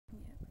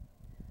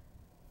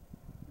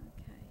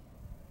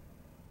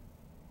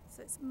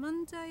So it's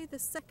Monday the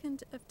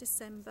 2nd of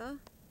December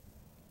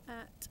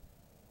at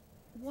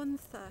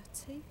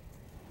 1:30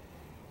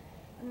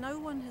 and no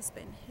one has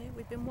been here.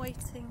 We've been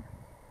waiting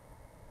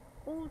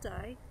all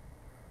day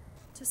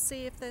to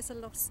see if there's a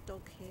lost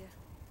dog here.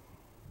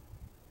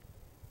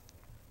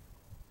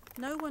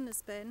 No one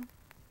has been.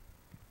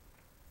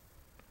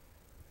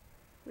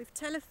 We've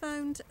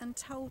telephoned and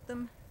told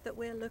them that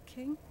we're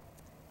looking.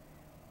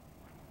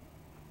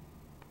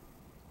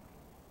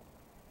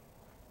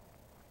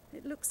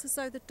 It looks as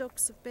though the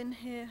dogs have been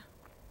here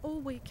all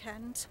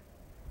weekend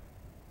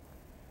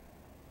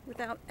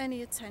without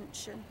any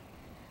attention.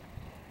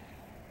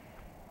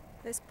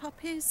 There's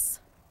puppies,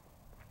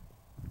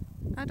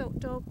 adult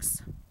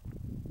dogs,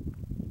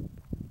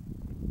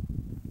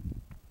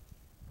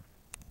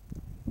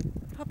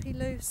 puppy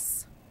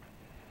loose,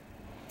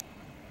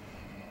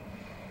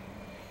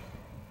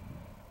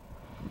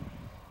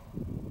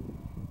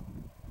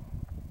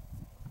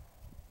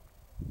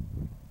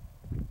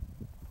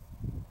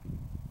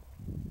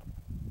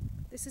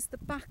 this is the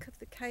back of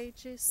the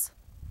cages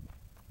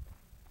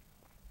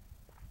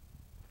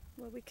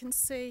where we can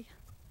see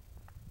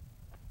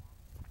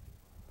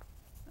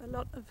a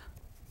lot of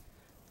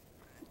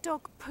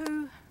dog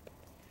poo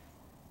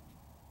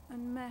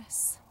and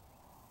mess.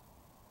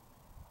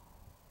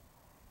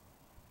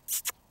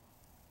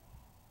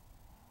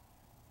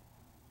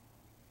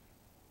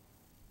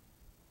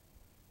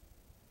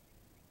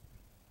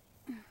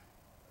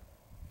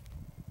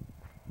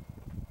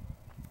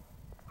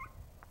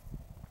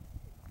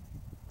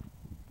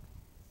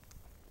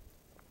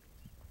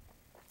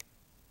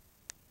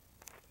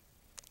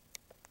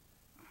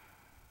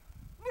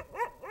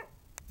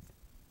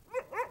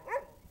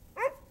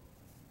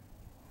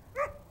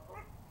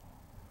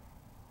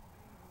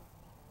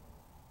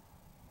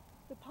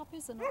 The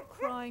puppies are not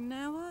crying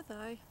now, are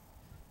they?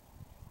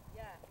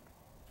 Yeah.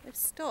 They've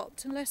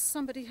stopped unless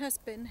somebody has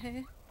been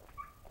here.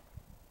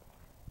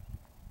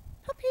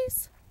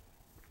 Puppies!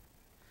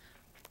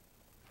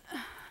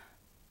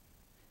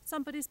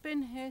 Somebody's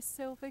been here,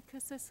 Sylvie,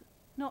 because there's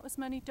not as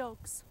many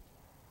dogs.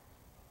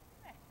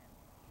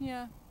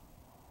 Yeah.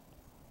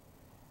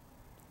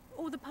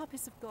 All the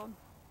puppies have gone.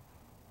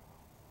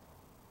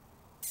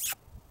 I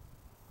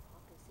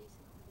can see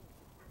something.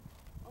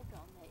 Hold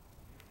on, mate.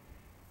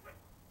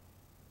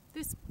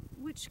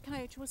 Which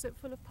cage was it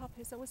full of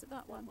puppies, or was it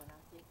that one? That one,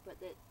 I think. But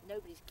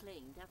nobody's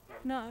cleaned, have they?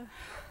 No.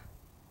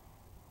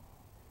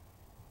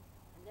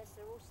 Unless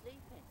they're all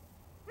sleeping.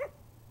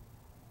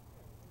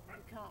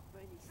 You can't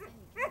really see,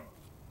 can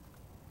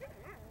you?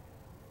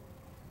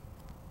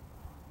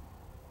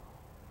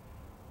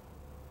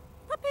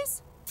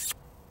 Puppies! Really see.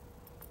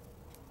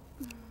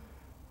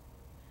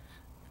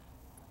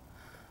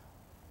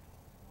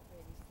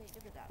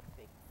 Look at that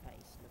big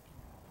face looking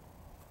at them.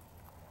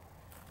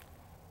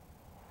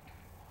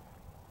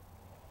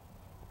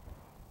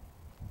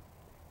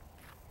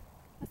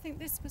 I think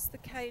this was the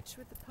cage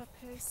with the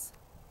puppies.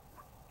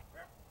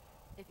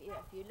 If you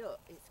look,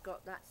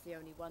 that's the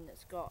only one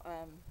that's got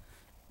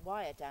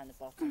wire down the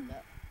bottom,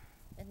 look,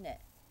 isn't it?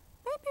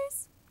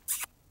 Babies!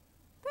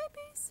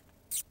 Babies!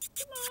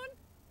 Come on!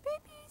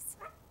 Babies!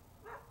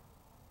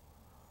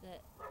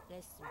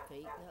 There's some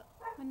feet, look.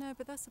 I know,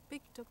 but that's a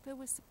big dog. There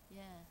was...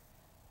 Yeah.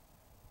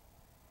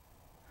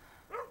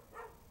 Yeah,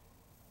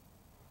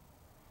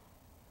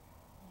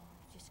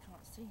 I just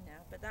can't see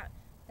now, but that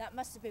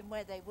must have been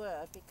where they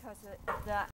were because of that.